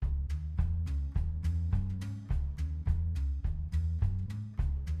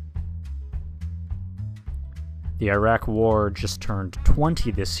The Iraq War just turned 20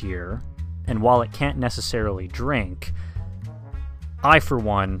 this year, and while it can't necessarily drink, I, for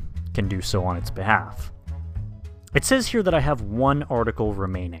one, can do so on its behalf. It says here that I have one article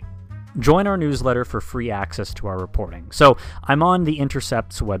remaining. Join our newsletter for free access to our reporting. So I'm on The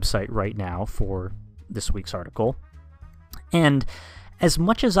Intercept's website right now for this week's article, and as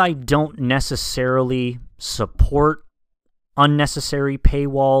much as I don't necessarily support unnecessary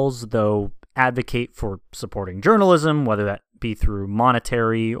paywalls, though advocate for supporting journalism, whether that be through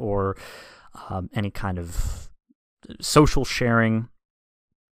monetary or any kind of social sharing,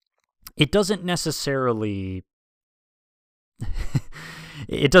 it doesn't necessarily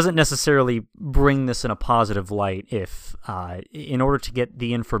bring this in a positive light if, in order to get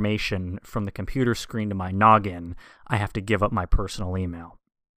the information from the computer screen to my noggin, I have to give up my personal email.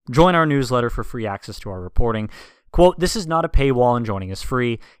 Join our newsletter for free access to our reporting. Quote, "This is not a paywall and joining is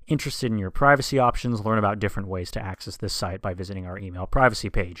free. Interested in your privacy options? Learn about different ways to access this site by visiting our email privacy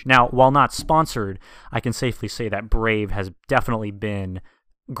page." Now, while not sponsored, I can safely say that Brave has definitely been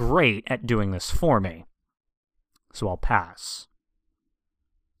great at doing this for me. So I'll pass.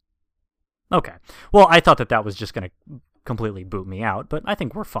 Okay. Well, I thought that was just going to completely boot me out, but I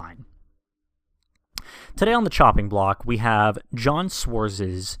think we're fine. Today on the chopping block, we have John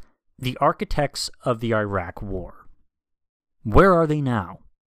Swarz's The Architects of the Iraq War. Where are they now?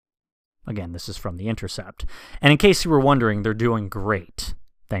 Again, this is from The Intercept. And in case you were wondering, they're doing great.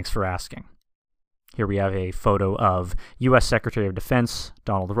 Thanks for asking. Here we have a photo of U.S. Secretary of Defense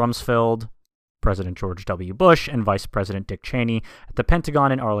Donald Rumsfeld, President George W. Bush, and Vice President Dick Cheney at the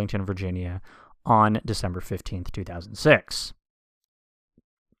Pentagon in Arlington, Virginia on December 15, 2006.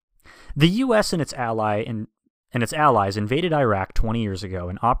 The U.S. and its allies invaded Iraq 20 years ago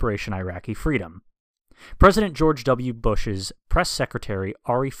in Operation Iraqi Freedom. President George W. Bush's press secretary,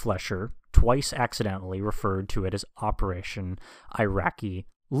 Ari Fleischer, twice accidentally referred to it as Operation Iraqi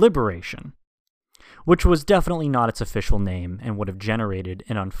Liberation, which was definitely not its official name and would have generated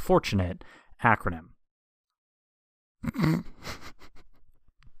an unfortunate acronym.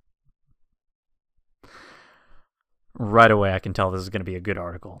 Right away, I can tell this is going to be a good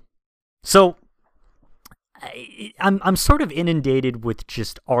article. So, I'm sort of inundated with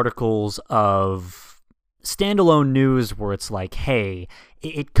just articles of standalone news where it's like, hey,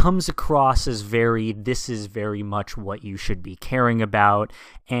 it comes across as this is very much what you should be caring about,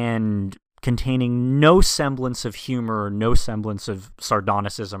 and containing no semblance of humor, no semblance of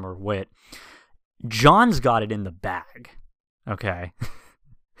sardonicism or wit. John's got it in the bag, okay?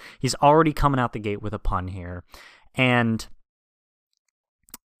 He's already coming out the gate with a pun here, and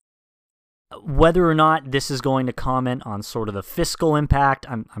whether or not this is going to comment on sort of the fiscal impact,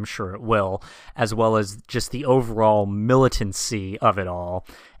 I'm sure it will, as well as just the overall militancy of it all,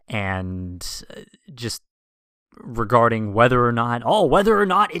 and just regarding whether or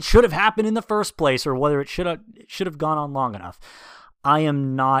not it should have happened in the first place, or whether it should have gone on long enough. I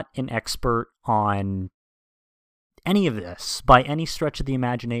am not an expert on any of this by any stretch of the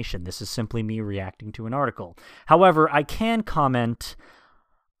imagination. This is simply me reacting to an article. However, I can comment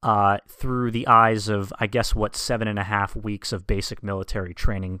through the eyes of, I guess, what 7.5 weeks of basic military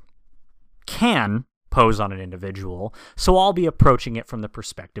training can pose on an individual, so I'll be approaching it from the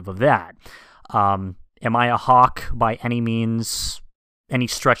perspective of that. Am I a hawk by any means, any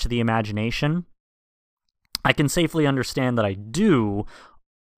stretch of the imagination? I can safely understand that I do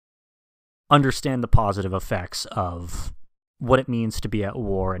understand the positive effects of what it means to be at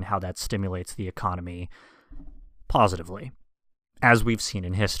war and how that stimulates the economy positively, as we've seen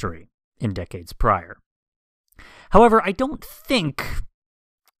in history in decades prior. However, I don't think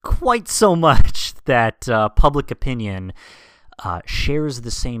quite so much that public opinion shares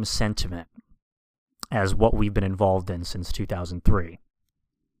the same sentiment as what we've been involved in since 2003.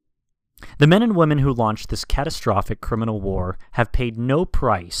 The men and women who launched this catastrophic criminal war have paid no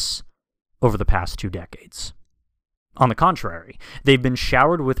price over the past 2 decades. On the contrary, they've been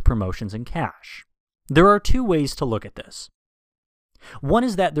showered with promotions and cash. There are 2 ways to look at this. One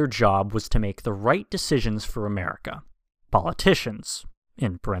is that their job was to make the right decisions for America, politicians,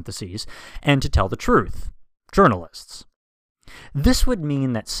 in parentheses, and to tell the truth, journalists. This would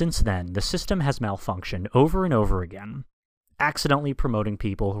mean that since then, the system has malfunctioned over and over again, accidentally promoting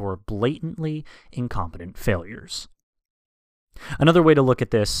people who are blatantly incompetent failures. Another way to look at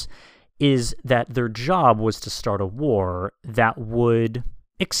this is that their job was to start a war that would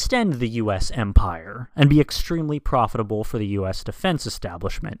extend the U.S. empire and be extremely profitable for the U.S. defense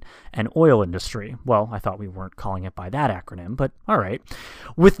establishment and oil industry. Well, I thought we weren't calling it by that acronym, but all right.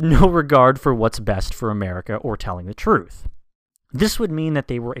 With no regard for what's best for America or telling the truth. This would mean that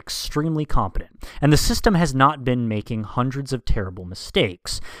they were extremely competent, and the system has not been making hundreds of terrible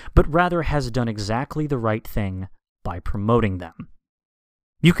mistakes, but rather has done exactly the right thing by promoting them.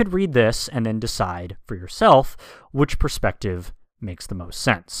 You could read this and then decide for yourself which perspective makes the most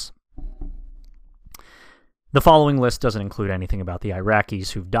sense. The following list doesn't include anything about the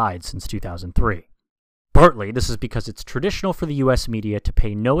Iraqis who've died since 2003. Partly, this is because it's traditional for the US media to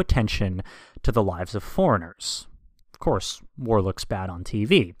pay no attention to the lives of foreigners. Of course, war looks bad on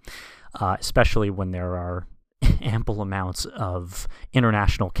TV, especially when there are ample amounts of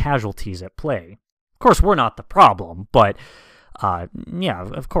international casualties at play. Of course, we're not the problem, but yeah,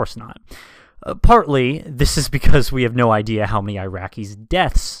 of course not. Partly, this is because we have no idea how many Iraqis'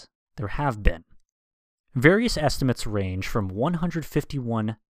 deaths there have been. Various estimates range from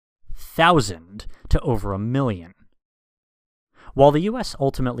 151,000 to over 1 million. While the U.S.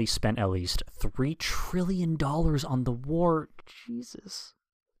 ultimately spent at least $3 trillion on the war, Jesus.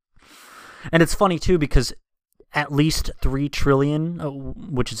 And it's funny, too, because at least $3 trillion,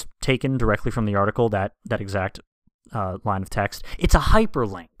 which is taken directly from the article, that exact line of text, it's a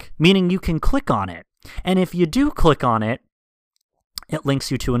hyperlink, meaning you can click on it. And if you do click on it, it links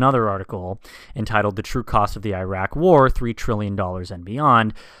you to another article entitled The True Cost of the Iraq War, $3 Trillion and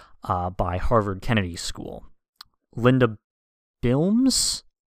Beyond, by Harvard Kennedy School. Linda Bilmes?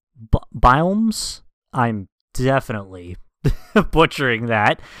 I'm definitely butchering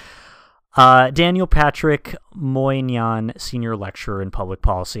that. Daniel Patrick Moynihan, Senior Lecturer in Public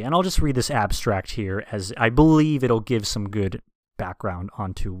Policy. And I'll just read this abstract here, as I believe it'll give some good background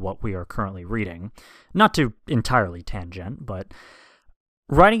onto what we are currently reading. Not to entirely tangent, but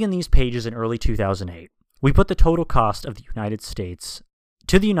writing in these pages in early 2008, we put the total cost of the United States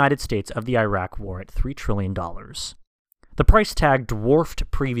of the Iraq War at $3 trillion. The price tag dwarfed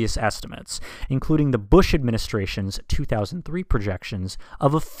previous estimates, including the Bush administration's 2003 projections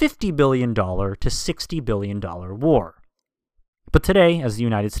of a $50 billion to $60 billion war. But today, as the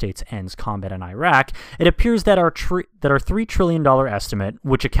United States ends combat in Iraq, it appears that our $3 trillion estimate,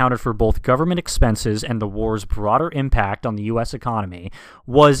 which accounted for both government expenses and the war's broader impact on the U.S. economy,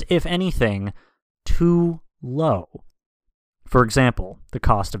 was, if anything, too low. For example, the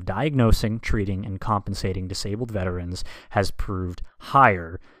cost of diagnosing, treating, and compensating disabled veterans has proved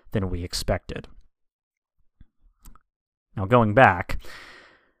higher than we expected. Now, going back,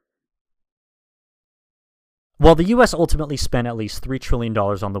 while the U.S. ultimately spent at least $3 trillion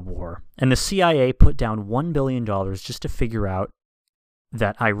on the war, and the CIA put down $1 billion just to figure out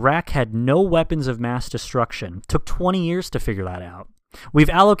that Iraq had no weapons of mass destruction, took 20 years to figure that out. We've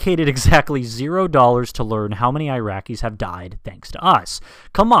allocated exactly $0 to learn how many Iraqis have died thanks to us.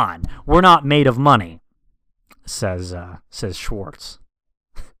 Come on, we're not made of money, says Schwartz.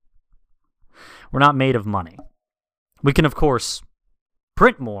 We're not made of money. We can, of course,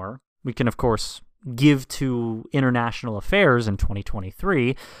 print more. We can, of course, give to international affairs in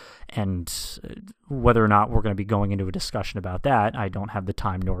 2023, and whether or not we're going to be going into a discussion about that, I don't have the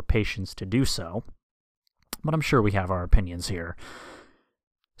time nor patience to do so. But I'm sure we have our opinions here.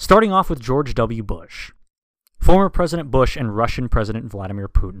 Starting off with George W. Bush. Former President Bush and Russian President Vladimir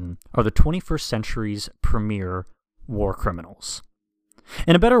Putin are the 21st century's premier war criminals.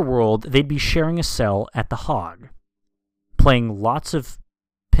 In a better world, they'd be sharing a cell at the Hague, playing lots of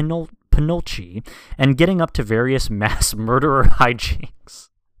Pinocchi and getting up to various mass murderer hijinks.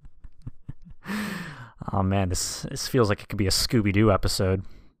 Oh man, this feels like it could be a Scooby-Doo episode.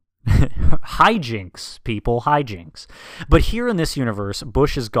 Hijinks, people, hijinks. But here in this universe,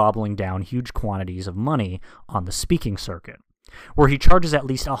 Bush is gobbling down huge quantities of money on the speaking circuit, where he charges at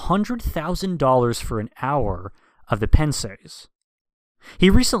least $100,000 for an hour of the pensies. He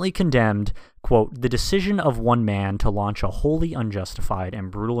recently condemned, quote, the decision of one man to launch a wholly unjustified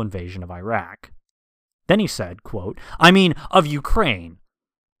and brutal invasion of Iraq. Then he said, quote, I mean, of Ukraine.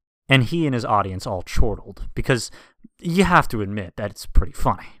 And he and his audience all chortled, because you have to admit that it's pretty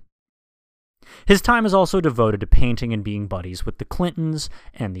funny. His time is also devoted to painting and being buddies with the Clintons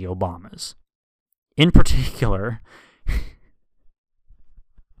and the Obamas. In particular,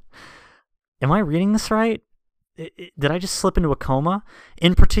 am I reading this right? Did I just slip into a coma?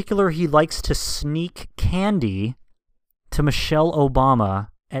 In particular, he likes to sneak candy to Michelle Obama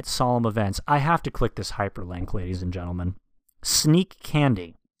at solemn events. I have to click this hyperlink, ladies and gentlemen. Sneak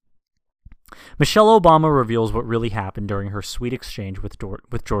candy. Michelle Obama reveals what really happened during her sweet exchange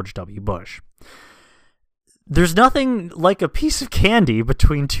with George W. Bush. There's nothing like a piece of candy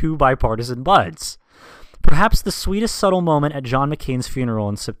between two bipartisan buds. Perhaps the sweetest subtle moment at John McCain's funeral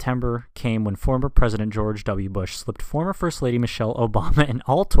in September came when former President George W. Bush slipped former First Lady Michelle Obama an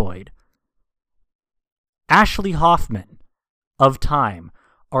Altoid. Ashley Hoffman, of time.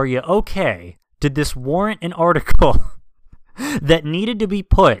 Are you okay? Did this warrant an article that needed to be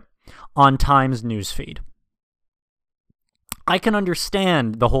put on Time's newsfeed? I can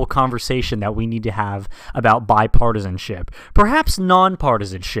understand the whole conversation that we need to have about bipartisanship, perhaps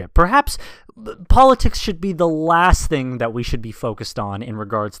nonpartisanship, perhaps politics should be the last thing that we should be focused on in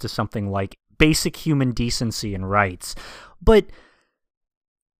regards to something like basic human decency and rights. But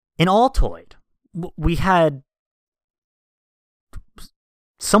in Altoid, we had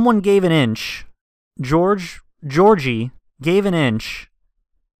someone gave an inch, Georgie gave an inch,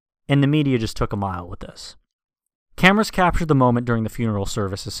 and the media just took a mile with this. Cameras captured the moment during the funeral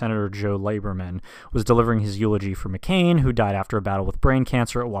service as Senator Joe Lieberman was delivering his eulogy for McCain, who died after a battle with brain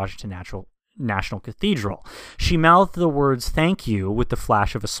cancer at Washington National Cathedral. She mouthed the words "thank you" with the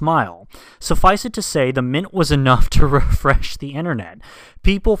flash of a smile. Suffice it to say, the mint was enough to refresh the internet.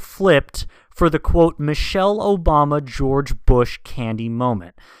 People flipped for the, quote, Michelle Obama, George Bush candy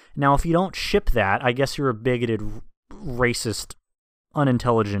moment. Now, if you don't ship that, I guess you're a bigoted, racist,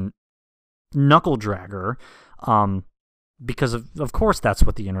 unintelligent knuckle-dragger, because of course that's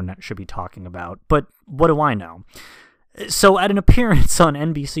what the internet should be talking about. But what do I know? So at an appearance on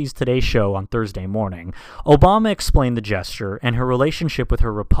NBC's Today Show on Thursday morning, Obama explained the gesture and her relationship with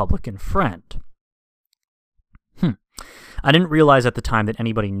her Republican friend. I didn't realize at the time that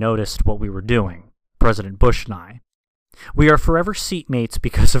anybody noticed what we were doing, President Bush and I. We are forever seatmates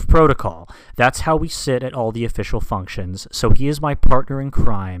because of protocol. That's how we sit at all the official functions, so he is my partner in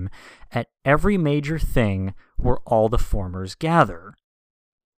crime at every major thing where all the formers gather.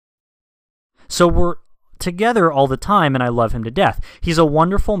 So we're together all the time, and I love him to death. He's a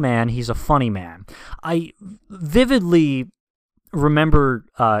wonderful man. He's a funny man. I vividly remember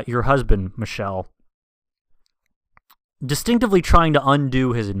your husband, Michelle, distinctively trying to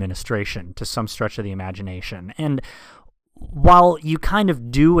undo his administration to some stretch of the imagination. And while you kind of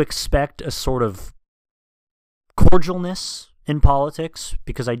do expect a sort of cordialness in politics,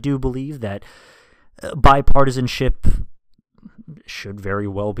 because I do believe that bipartisanship should very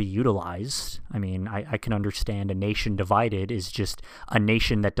well be utilized. I mean, I can understand a nation divided is just a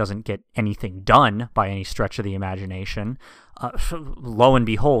nation that doesn't get anything done by any stretch of the imagination. Lo and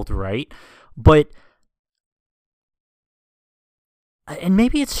behold, right? But, and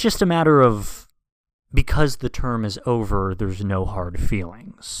maybe it's just a matter of, because the term is over, there's no hard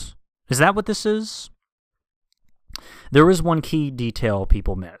feelings. Is that what this is? There is one key detail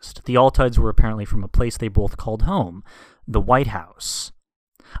people missed. The Altoids were apparently from a place they both called home, the White House.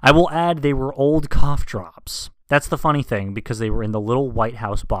 I will add they were old cough drops. That's the funny thing, because they were in the little White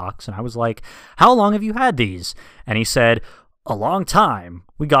House box, and I was like, how long have you had these? And he said, a long time.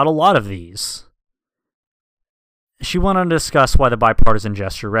 We got a lot of these. She went on to discuss why the bipartisan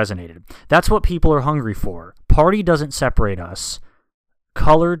gesture resonated. That's what people are hungry for. Party doesn't separate us.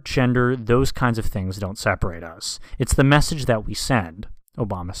 Color, gender, those kinds of things don't separate us. It's the message that we send,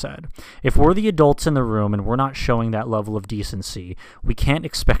 Obama said. If we're the adults in the room and we're not showing that level of decency, we can't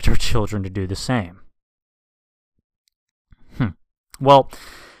expect our children to do the same. Well,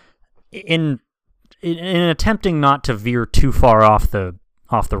 in attempting not to veer too far off the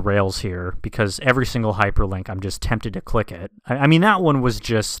rails here, because every single hyperlink, I'm just tempted to click it. I mean, that one was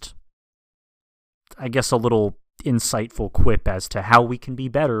just, I guess, a little insightful quip as to how we can be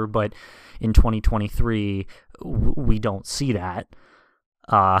better, but in 2023, we don't see that.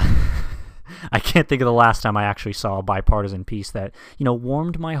 I can't think of the last time I actually saw a bipartisan piece that,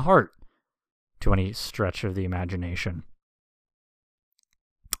 warmed my heart to any stretch of the imagination.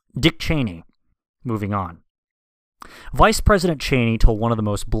 Dick Cheney, moving on. Vice President Cheney told one of the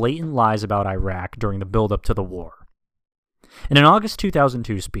most blatant lies about Iraq during the build-up to the war. In an August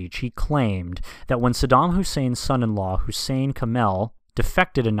 2002 speech, he claimed that when Saddam Hussein's son-in-law, Hussein Kamel,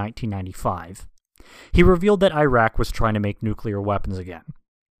 defected in 1995, he revealed that Iraq was trying to make nuclear weapons again.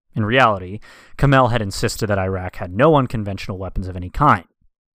 In reality, Kamel had insisted that Iraq had no unconventional weapons of any kind.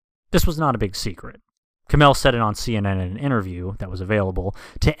 This was not a big secret. Kamel said it on CNN in an interview that was available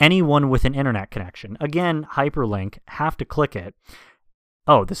to anyone with an internet connection. Again, hyperlink, have to click it.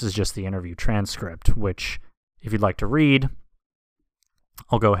 Oh, this is just the interview transcript, which, if you'd like to read,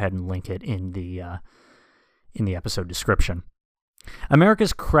 I'll go ahead and link it in the episode description.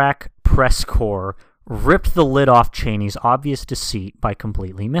 America's crack press corps ripped the lid off Cheney's obvious deceit by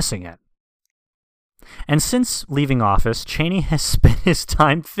completely missing it. And since leaving office, Cheney has spent his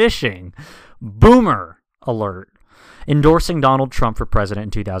time fishing. Boomer alert. Endorsing Donald Trump for president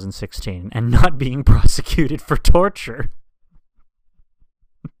in 2016 and not being prosecuted for torture.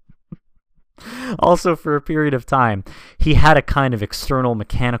 Also, for a period of time, he had a kind of external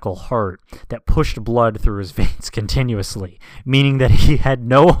mechanical heart that pushed blood through his veins continuously, meaning that he had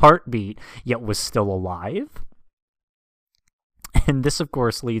no heartbeat, yet was still alive. And this, of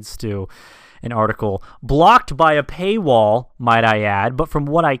course, leads to an article blocked by a paywall, might I add, but from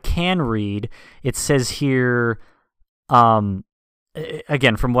what I can read, it says here, again,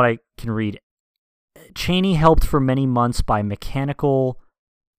 from what I can read, Cheney helped for many months by mechanical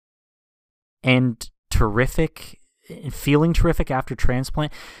and feeling terrific after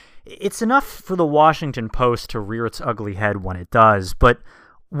transplant. It's enough for the Washington Post to rear its ugly head when it does, but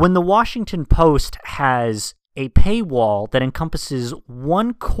when the Washington Post has a paywall that encompasses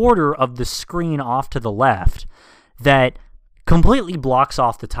 1/4 of the screen off to the left that completely blocks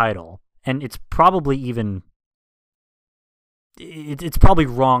off the title, and it's probably even... It's probably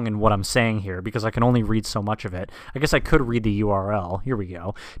wrong in what I'm saying here because I can only read so much of it. I guess I could read the URL. Here we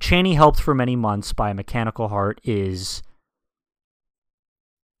go. Cheney helped for many months by a mechanical heart is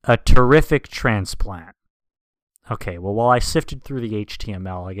a terrific transplant. Okay, well, while I sifted through the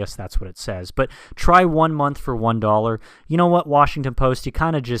HTML, I guess that's what it says. But try 1 month for $1. You know what, Washington Post? You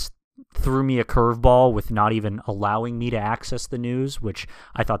kind of just threw me a curveball with not even allowing me to access the news, which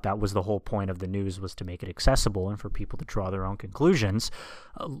I thought that was the whole point of the news, was to make it accessible and for people to draw their own conclusions.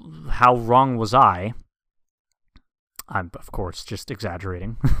 How wrong was I? I'm, of course, just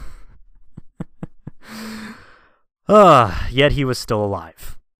exaggerating. Yet he was still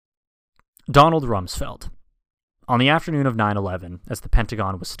alive. Donald Rumsfeld. On the afternoon of 9/11, as the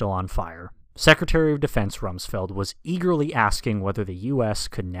Pentagon was still on fire, Secretary of Defense Rumsfeld was eagerly asking whether the U.S.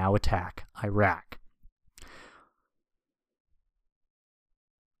 could now attack Iraq.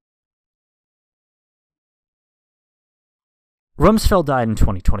 Rumsfeld died in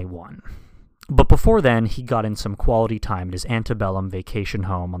 2021, but before then he got in some quality time at his antebellum vacation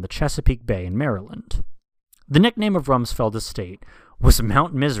home on the Chesapeake Bay in Maryland. The nickname of Rumsfeld's estate was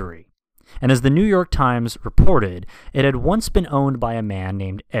Mount Misery, and as the New York Times reported, it had once been owned by a man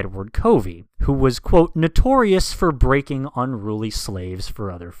named Edward Covey, who was, quote, notorious for breaking unruly slaves for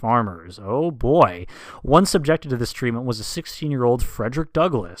other farmers. Oh boy. One subjected to this treatment was a 16-year-old Frederick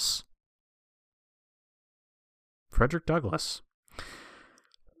Douglass. Frederick Douglass.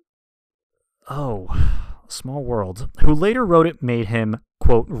 Oh, small world. Who later wrote it made him,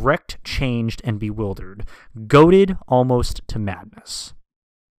 quote, wrecked, changed, and bewildered, goaded almost to madness.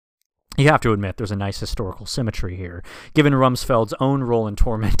 You have to admit there's a nice historical symmetry here, given Rumsfeld's own role in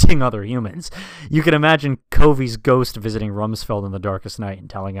tormenting other humans. You can imagine Covey's ghost visiting Rumsfeld in the darkest night and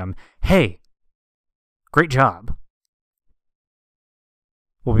telling him, hey, great job.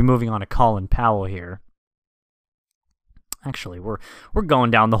 We'll be moving on to Colin Powell here. Actually, we're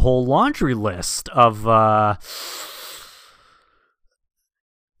going down the whole laundry list of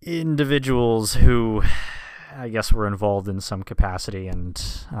individuals who, I guess, were involved in some capacity, and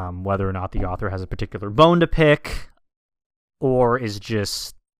whether or not the author has a particular bone to pick or is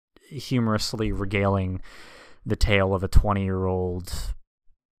just humorously regaling the tale of a 20-year-old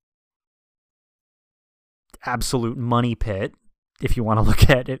absolute money pit, if you want to look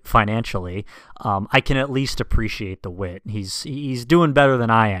at it financially. I can at least appreciate the wit. He's doing better than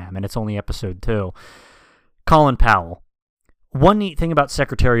I am, and it's only episode 2. Colin Powell. One neat thing about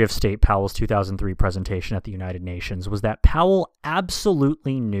Secretary of State Powell's 2003 presentation at the United Nations was that Powell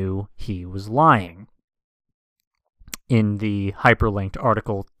absolutely knew he was lying. In the hyperlinked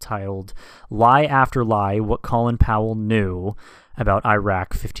article titled Lie After Lie, What Colin Powell Knew About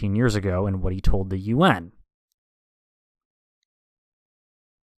Iraq 15 Years Ago and What He Told the UN.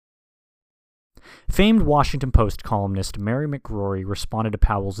 Famed Washington Post columnist Mary McRory responded to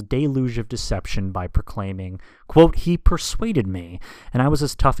Powell's deluge of deception by proclaiming, quote, he persuaded me, and I was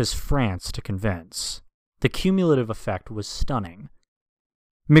as tough as France to convince. The cumulative effect was stunning.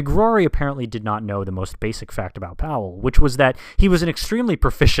 McRory apparently did not know the most basic fact about Powell, which was that he was an extremely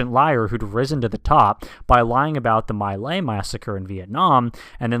proficient liar who'd risen to the top by lying about the My Lai massacre in Vietnam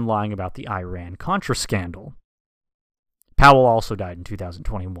and then lying about the Iran-Contra scandal. Powell also died in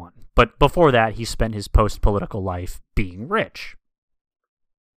 2021, but before that, he spent his post-political life being rich.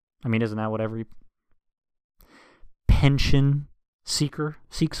 I mean, isn't that what every pension seeker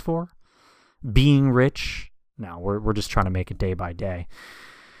seeks for? Being rich? No, we're just trying to make it day by day.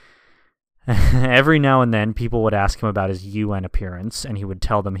 Every now and then, people would ask him about his UN appearance, and he would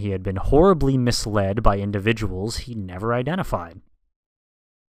tell them he had been horribly misled by individuals he never identified.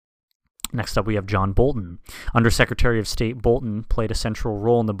 Next up, we have John Bolton. Undersecretary of State Bolton played a central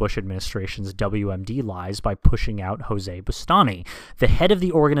role in the Bush administration's WMD lies by pushing out Jose Bustani, the head of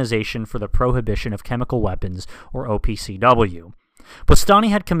the Organization for the Prohibition of Chemical Weapons, or OPCW. Bustani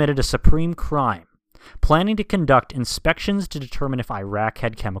had committed a supreme crime, planning to conduct inspections to determine if Iraq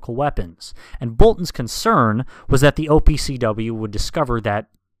had chemical weapons, and Bolton's concern was that the OPCW would discover that,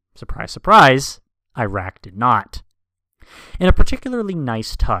 surprise, surprise, Iraq did not. In a particularly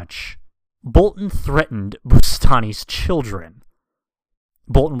nice touch, Bolton threatened Bustani's children.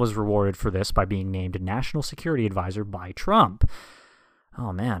 Bolton was rewarded for this by being named a national security advisor by Trump.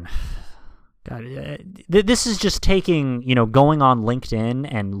 Oh, man. God, this is just taking, going on LinkedIn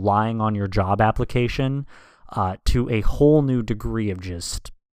and lying on your job application to a whole new degree of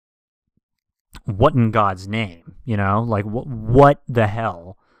just, what in God's name, Like, what the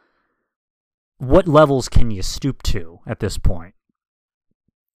hell? What levels can you stoop to at this point?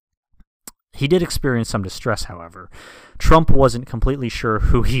 He did experience some distress, however. Trump wasn't completely sure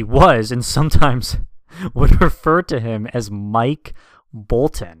who he was and sometimes would refer to him as Mike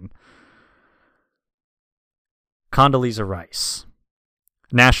Bolton. Condoleezza Rice.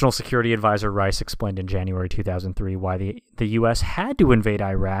 National Security Advisor Rice explained in January 2003 why the U.S. had to invade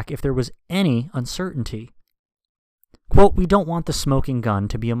Iraq if there was any uncertainty. Quote, "We don't want the smoking gun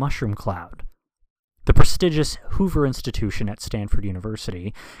to be a mushroom cloud." The prestigious Hoover Institution at Stanford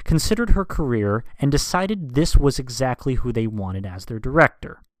University considered her career and decided this was exactly who they wanted as their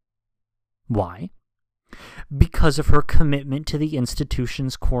director. Why? Because of her commitment to the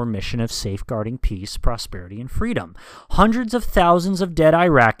institution's core mission of safeguarding peace, prosperity, and freedom. Hundreds of thousands of dead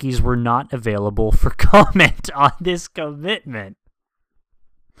Iraqis were not available for comment on this commitment.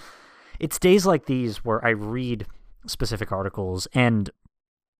 It's days like these where I read specific articles, and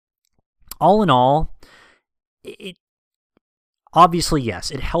all in all, it obviously,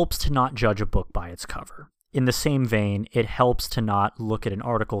 yes, it helps to not judge a book by its cover. In the same vein, it helps to not look at an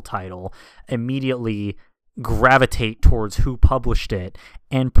article title, immediately gravitate towards who published it,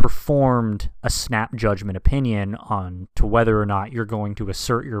 and performed a snap judgment opinion on to whether or not you're going to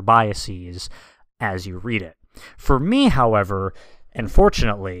assert your biases as you read it. For me, however, and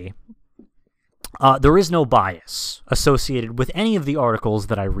fortunately, there is no bias associated with any of the articles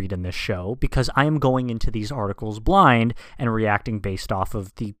that I read in this show because I am going into these articles blind and reacting based off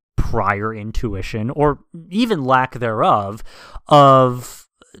of the prior intuition, or even lack thereof, of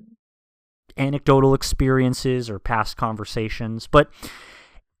anecdotal experiences or past conversations. But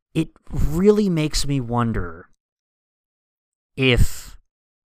it really makes me wonder if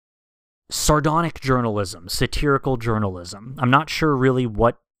sardonic journalism, satirical journalism, I'm not sure really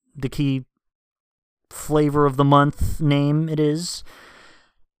what the key flavor of the month name it is,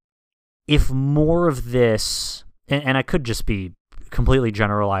 if more of this, and I could just be completely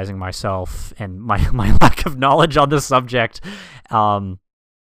generalizing myself and my lack of knowledge on the subject,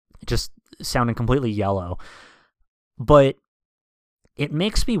 just sounding completely yellow, but it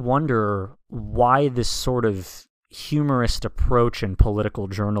makes me wonder why this sort of humorist approach in political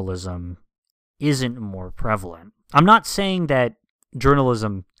journalism isn't more prevalent. I'm not saying that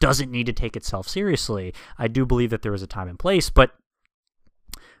journalism doesn't need to take itself seriously. I do believe that there is a time and place, but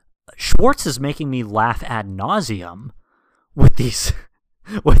Schwartz is making me laugh ad nauseum with these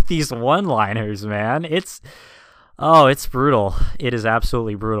one-liners, man. It's brutal. It is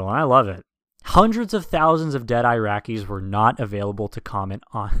absolutely brutal, and I love it. Hundreds of thousands of dead Iraqis were not available to comment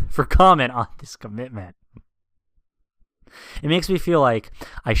on this commitment. It makes me feel like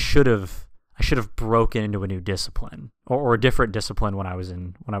I should have broken into a new discipline or a different discipline when I was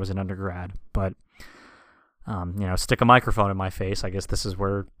in undergrad. But stick a microphone in my face. I guess this is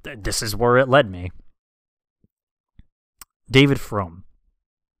where it led me. David Frum.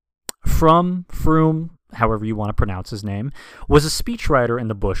 Frum, however you want to pronounce his name, was a speechwriter in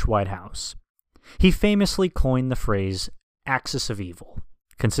the Bush White House. He famously coined the phrase axis of evil,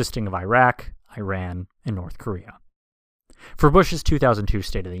 consisting of Iraq, Iran, and North Korea. For Bush's 2002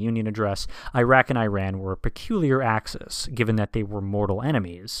 State of the Union address, Iraq and Iran were a peculiar axis, given that they were mortal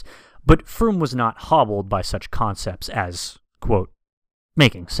enemies, but Frum was not hobbled by such concepts as, quote,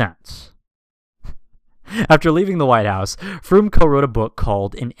 making sense. After leaving the White House, Frum co-wrote a book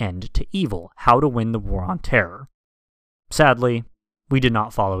called An End to Evil: How to Win the War on Terror. Sadly, we did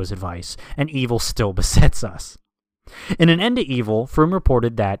not follow his advice, and evil still besets us. In An End to Evil, Frum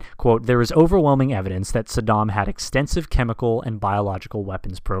reported that, quote, there is overwhelming evidence that Saddam had extensive chemical and biological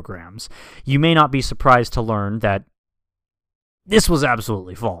weapons programs. You may not be surprised to learn that this was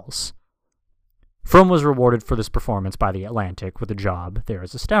absolutely false. Frum was rewarded for this performance by The Atlantic with a job there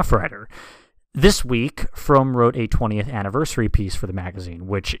as a staff writer. This week, Frum wrote a 20th anniversary piece for the magazine,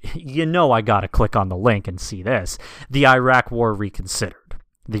 which, I gotta click on the link and see this. The Iraq War Reconsidered.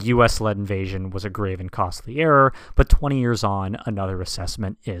 The U.S.-led invasion was a grave and costly error, but 20 years on, another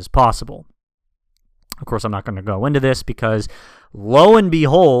assessment is possible. Of course, I'm not going to go into this because, lo and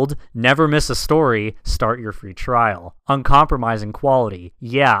behold, never miss a story, start your free trial. Uncompromising quality.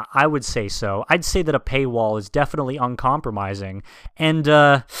 Yeah, I would say so. I'd say that a paywall is definitely uncompromising. And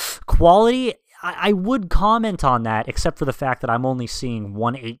quality, I would comment on that, except for the fact that I'm only seeing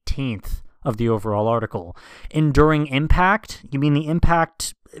 1/18 of the overall article. Enduring impact? You mean the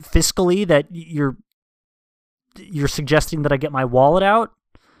impact fiscally that you're suggesting that I get my wallet out?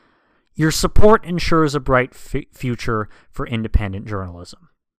 Your support ensures a bright future for independent journalism.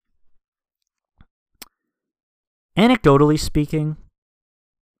 Anecdotally speaking,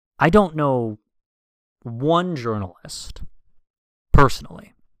 I don't know one journalist,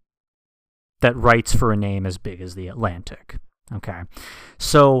 personally, that writes for a name as big as The Atlantic. Okay?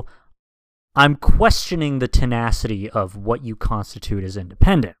 So, I'm questioning the tenacity of what you constitute as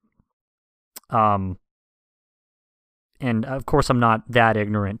independent. And, of course, I'm not that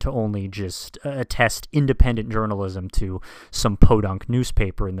ignorant to only just attest independent journalism to some podunk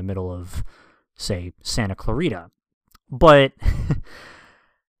newspaper in the middle of, say, Santa Clarita. But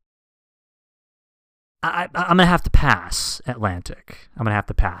I'm going to have to pass, Atlantic. I'm going to have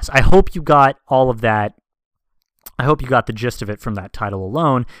to pass. I hope you got all of that. I hope you got the gist of it from that title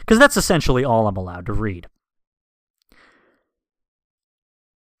alone, because that's essentially all I'm allowed to read.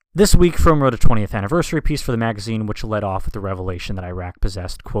 This week, Fromm wrote a 20th anniversary piece for the magazine, which led off with the revelation that Iraq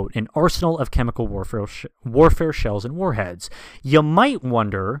possessed, quote, an arsenal of chemical warfare shells and warheads. You might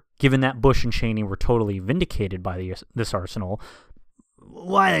wonder, given that Bush and Cheney were totally vindicated by this arsenal,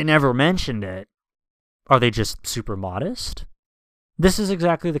 why they never mentioned it. Are they just super modest? This is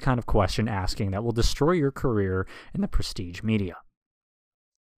exactly the kind of question asking that will destroy your career in the prestige media.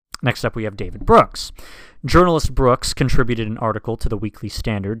 Next up, we have David Brooks. Journalist Brooks contributed an article to the Weekly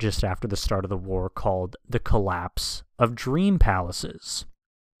Standard just after the start of the war called The Collapse of Dream Palaces.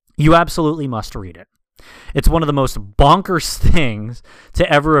 You absolutely must read it. It's one of the most bonkers things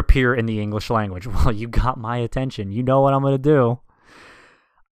to ever appear in the English language. Well, you got my attention. You know what I'm going to do.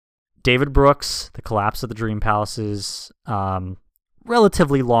 David Brooks, The Collapse of the Dream Palaces,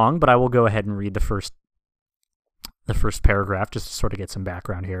 relatively long, but I will go ahead and read the first paragraph just to sort of get some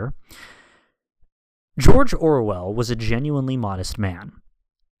background here. George Orwell was a genuinely modest man,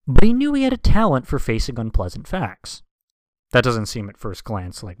 but he knew he had a talent for facing unpleasant facts. That doesn't seem at first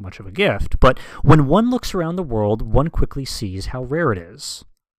glance like much of a gift, but when one looks around the world, one quickly sees how rare it is.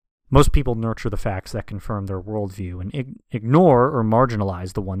 Most people nurture the facts that confirm their worldview and ignore or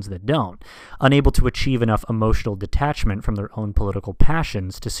marginalize the ones that don't, unable to achieve enough emotional detachment from their own political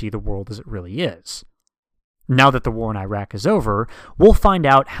passions to see the world as it really is. Now that the war in Iraq is over, we'll find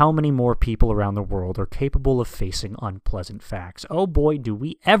out how many more people around the world are capable of facing unpleasant facts. Oh boy, do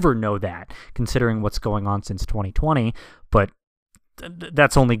we ever know that, considering what's going on since 2020, but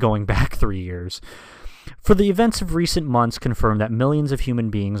that's only going back 3 years. For the events of recent months confirm that millions of human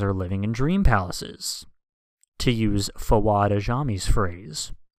beings are living in dream palaces, to use Fawad Ajami's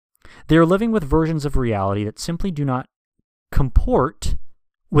phrase. They are living with versions of reality that simply do not comport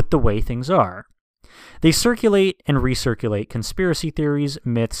with the way things are. They circulate and recirculate conspiracy theories,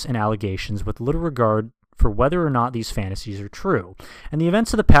 myths, and allegations with little regard for whether or not these fantasies are true, and the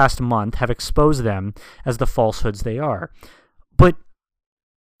events of the past month have exposed them as the falsehoods they are. But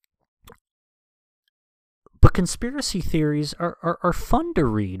conspiracy theories are fun to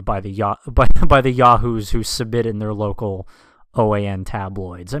read by the by the yahoos who submit in their local OAN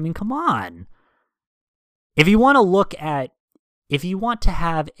tabloids. I mean, come on. If you want to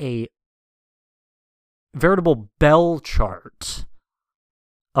have a veritable bell chart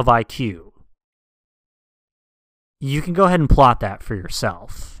of IQ, you can go ahead and plot that for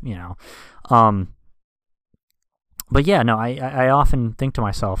yourself, you know. But yeah, no, I often think to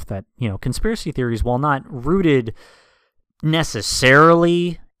myself that, you know, conspiracy theories, while not rooted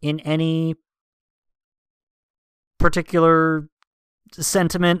necessarily in any particular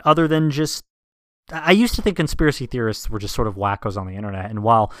sentiment other than just, I used to think conspiracy theorists were just sort of wackos on the internet, and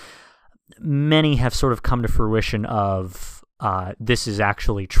while many have sort of come to fruition of this is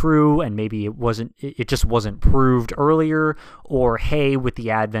actually true, and maybe it just wasn't proved earlier, or hey, with the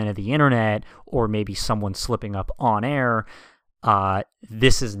advent of the internet, or maybe someone slipping up on air,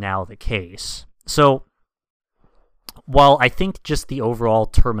 this is now the case. So while I think just the overall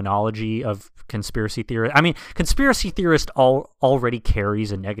terminology of conspiracy theory, I mean, conspiracy theorist already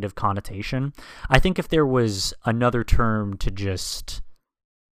carries a negative connotation. I think if there was another term to just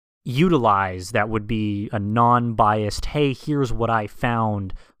utilize that would be a non-biased, hey, here's what I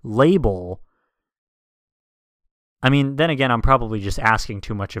found label, I mean, then again, I'm probably just asking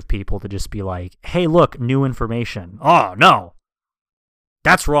too much of people to just be like, hey, look, new information. Oh, no.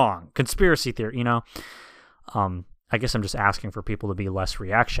 That's wrong. Conspiracy theory, you know? I guess I'm just asking for people to be less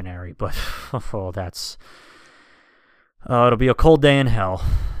reactionary, but oh, that's... it'll be a cold day in hell.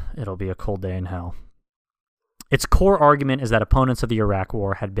 It'll be a cold day in hell. Its core argument is that opponents of the Iraq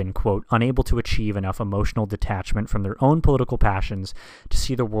War had been, quote, unable to achieve enough emotional detachment from their own political passions to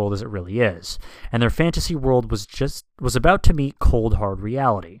see the world as it really is, and their fantasy world was about to meet cold, hard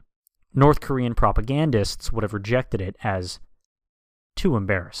reality. North Korean propagandists would have rejected it as too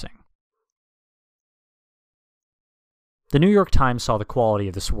embarrassing. The New York Times saw the quality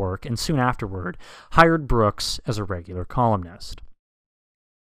of this work and soon afterward hired Brooks as a regular columnist.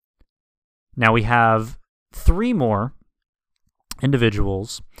 Now we have 3 more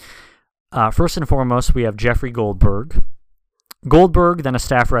individuals. First and foremost, we have Jeffrey Goldberg. Goldberg, then a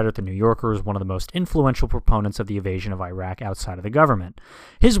staff writer at The New Yorker, is one of the most influential proponents of the invasion of Iraq outside of the government.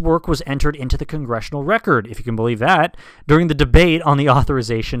 His work was entered into the Congressional Record, if you can believe that, during the debate on the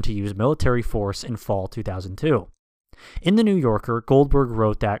authorization to use military force in fall 2002. In The New Yorker, Goldberg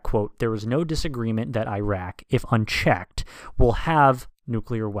wrote that, quote, there is no disagreement that Iraq, if unchecked, will have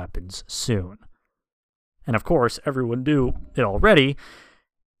nuclear weapons soon. And of course, everyone knew it already,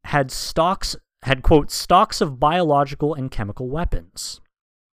 had, quote, stocks of biological and chemical weapons.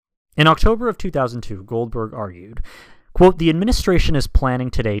 In October of 2002, Goldberg argued, quote, the administration is planning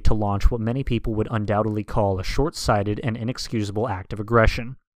today to launch what many people would undoubtedly call a short-sighted and inexcusable act of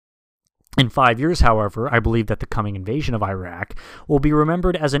aggression. In 5 years, however, I believe that the coming invasion of Iraq will be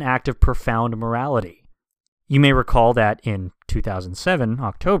remembered as an act of profound morality. You may recall that in 2007,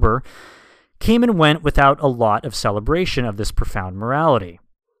 October, came and went without a lot of celebration of this profound morality.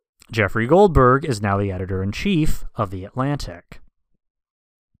 Jeffrey Goldberg is now the editor-in-chief of The Atlantic.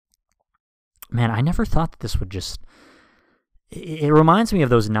 Man, I never thought that this would just... It reminds me of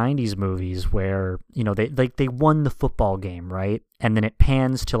those 90s movies where, you know, they won the football game, right? And then it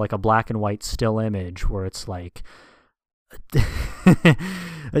pans to like a black and white still image where it's like,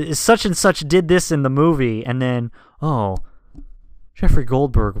 such and such did this in the movie, and then, oh, Jeffrey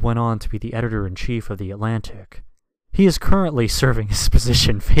Goldberg went on to be the editor-in-chief of The Atlantic. He is currently serving his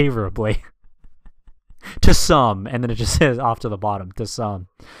position favorably to some, and then it just says off to the bottom, to some.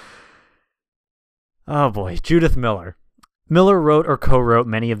 Oh boy, Judith Miller. Miller wrote or co-wrote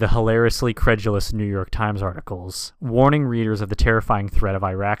many of the hilariously credulous New York Times articles, warning readers of the terrifying threat of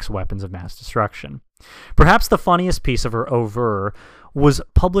Iraq's weapons of mass destruction. Perhaps the funniest piece of her oeuvre was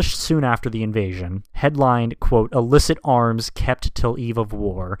published soon after the invasion, headlined, quote, illicit arms kept till eve of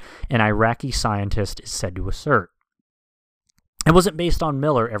war, an Iraqi scientist is said to assert. It wasn't based on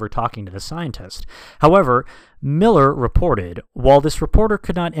Miller ever talking to the scientist. However, Miller reported, while this reporter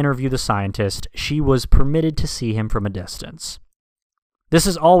could not interview the scientist, she was permitted to see him from a distance. This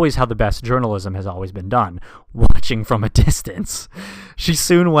is always how the best journalism has always been done, watching from a distance. She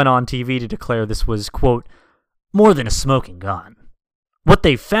soon went on TV to declare this was, quote, more than a smoking gun. What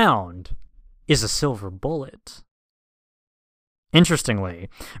they found is a silver bullet. Interestingly,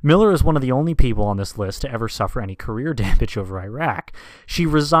 Miller is one of the only people on this list to ever suffer any career damage over Iraq. She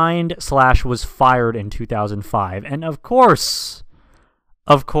resigned / was fired in 2005, and of course,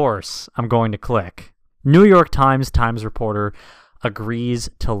 I'm going to click. New York Times reporter agrees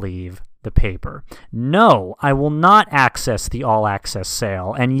to leave the paper. No, I will not access the all-access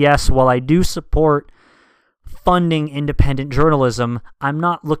sale, and yes, while I do support funding independent journalism, I'm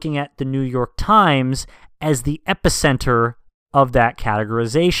not looking at the New York Times as the epicenter of that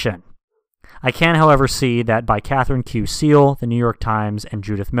categorization. I can, however, see that by Catherine Q. Seal, the New York Times, and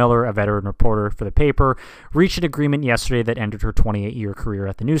Judith Miller, a veteran reporter for the paper, reached an agreement yesterday that ended her 28-year career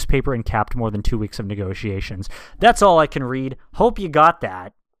at the newspaper and capped more than 2 weeks of negotiations. That's all I can read. Hope you got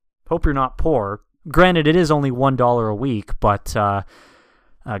that. Hope you're not poor. Granted, it is only $1 a week, but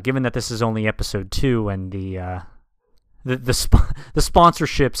given that this is only episode 2 and the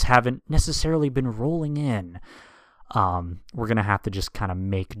sponsorships haven't necessarily been rolling in, we're going to have to just kind of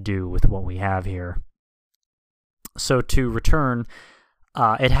make do with what we have here. So to return,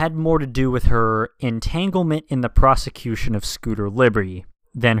 it had more to do with her entanglement in the prosecution of Scooter Libby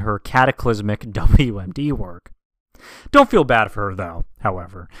than her cataclysmic WMD work. Don't feel bad for her, though,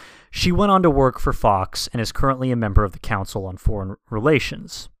 however. She went on to work for Fox and is currently a member of the Council on Foreign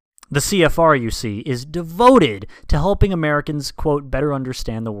Relations. The CFR, you see, is devoted to helping Americans, quote, better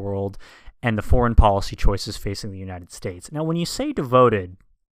understand the world and the foreign policy choices facing the United States. Now, when you say devoted,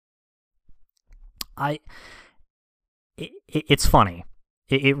 it's funny.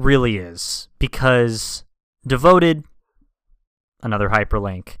 It really is. Because devoted, another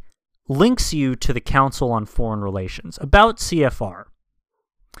hyperlink, links you to the Council on Foreign Relations about CFR.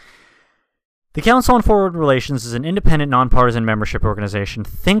 The Council on Foreign Relations is an independent, nonpartisan membership organization,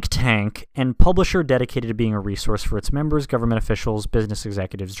 think tank, and publisher dedicated to being a resource for its members, government officials, business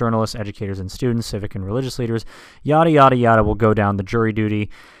executives, journalists, educators, and students, civic and religious leaders, yada, yada, yada. Will go down the jury duty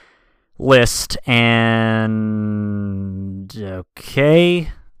list, and okay,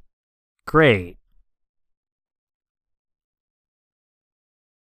 great.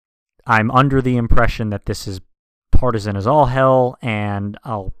 I'm under the impression that this is partisan as all hell, and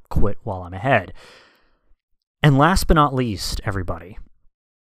I'll quit while I'm ahead. And last but not least, everybody,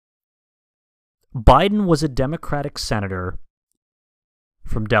 Biden was a Democratic senator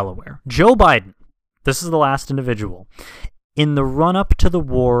from Delaware. Joe Biden, this is the last individual, in the run-up to the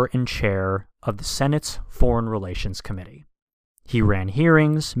war and chair of the Senate's Foreign Relations Committee. He ran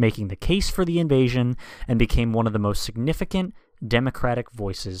hearings, making the case for the invasion, and became one of the most significant Democratic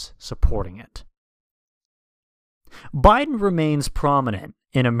voices supporting it. Biden remains prominent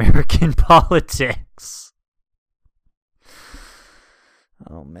in American politics.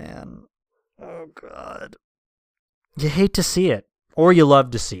 Oh, man. Oh, God. You hate to see it, or you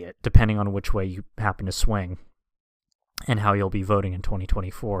love to see it, depending on which way you happen to swing and how you'll be voting in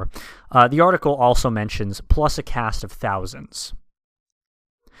 2024. The article also mentions plus a cast of thousands.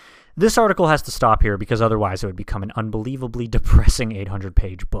 This article has to stop here because otherwise it would become an unbelievably depressing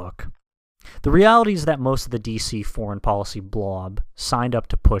 800-page book. The reality is that most of the DC foreign policy blob signed up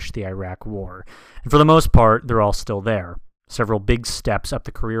to push the Iraq war, and for the most part, they're all still there. Several big steps up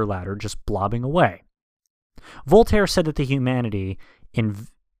the career ladder just blobbing away. Voltaire said that humanity invented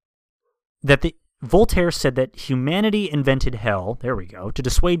hell, there we go, to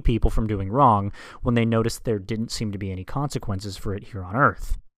dissuade people from doing wrong when they noticed there didn't seem to be any consequences for it here on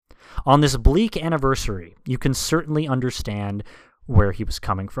Earth. On this bleak anniversary, you can certainly understand where he was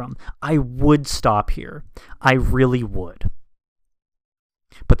coming from. I would stop here. I really would.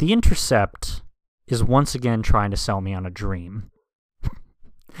 But The Intercept is once again trying to sell me on a dream.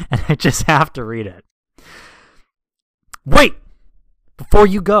 And I just have to read it. Wait! Before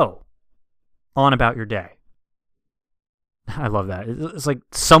you go on about your day. I love that. It's like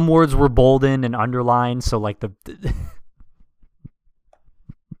some words were boldened and underlined, so like the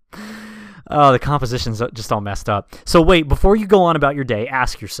oh, the composition's just all messed up. So wait, before you go on about your day,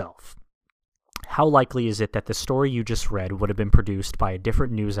 ask yourself, how likely is it that the story you just read would have been produced by a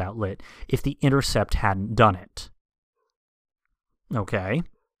different news outlet if The Intercept hadn't done it? Okay.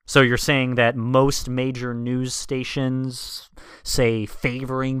 So you're saying that most major news stations, say,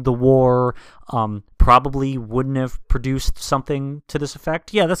 favoring the war, probably wouldn't have produced something to this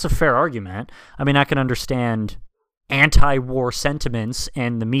effect? Yeah, that's a fair argument. I mean, I can understand anti-war sentiments,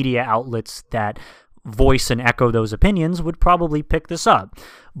 and the media outlets that voice and echo those opinions would probably pick this up.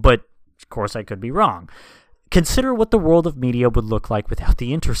 But, of course, I could be wrong. Consider what the world of media would look like without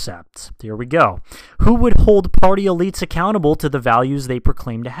The Intercept. Here we go. Who would hold party elites accountable to the values they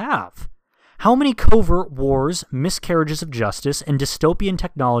proclaim to have? How many covert wars, miscarriages of justice, and dystopian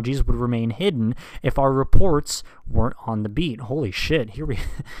technologies would remain hidden if our reports weren't on the beat? Holy shit,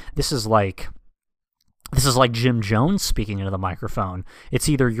 this is like Jim Jones speaking into the microphone. It's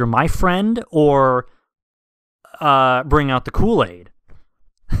either you're my friend or bring out the Kool-Aid.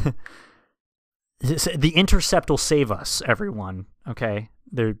 The Intercept will save us, everyone. Okay,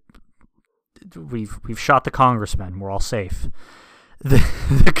 we've shot the congressman. We're all safe.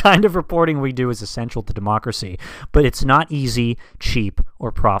 The kind of reporting we do is essential to democracy, but it's not easy, cheap,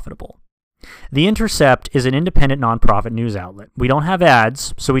 or profitable. The Intercept is an independent nonprofit news outlet. We don't have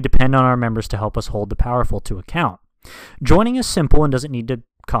ads, so we depend on our members to help us hold the powerful to account. Joining is simple and doesn't need to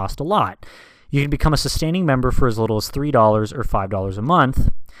cost a lot. You can become a sustaining member for as little as $3 or $5 a month.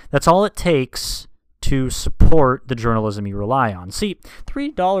 That's all it takes to support the journalism you rely on. See,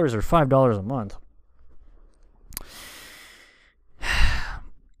 $3 or $5 a month.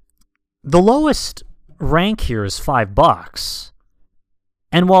 The lowest rank here is $5.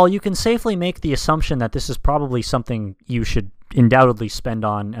 And while you can safely make the assumption that this is probably something you should undoubtedly spend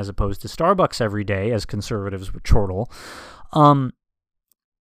on as opposed to Starbucks every day, as conservatives would chortle,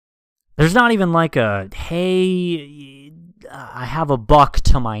 there's not even like a, hey, I have $1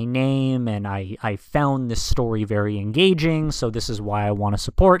 to my name and I found this story very engaging, so this is why I want to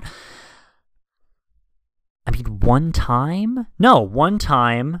support. I mean, one time,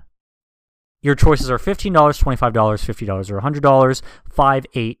 your choices are $15, $25, $50, or $100, $5,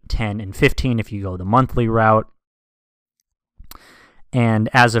 $8, $10, and $15 if you go the monthly route. And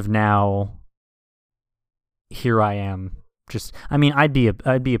as of now, here I am. I'd be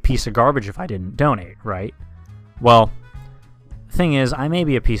a piece of garbage if I didn't donate, right? Well, the thing is, I may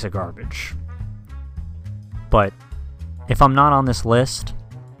be a piece of garbage, but if I'm not on this list,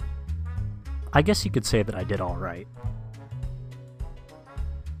 I guess you could say that I did all right.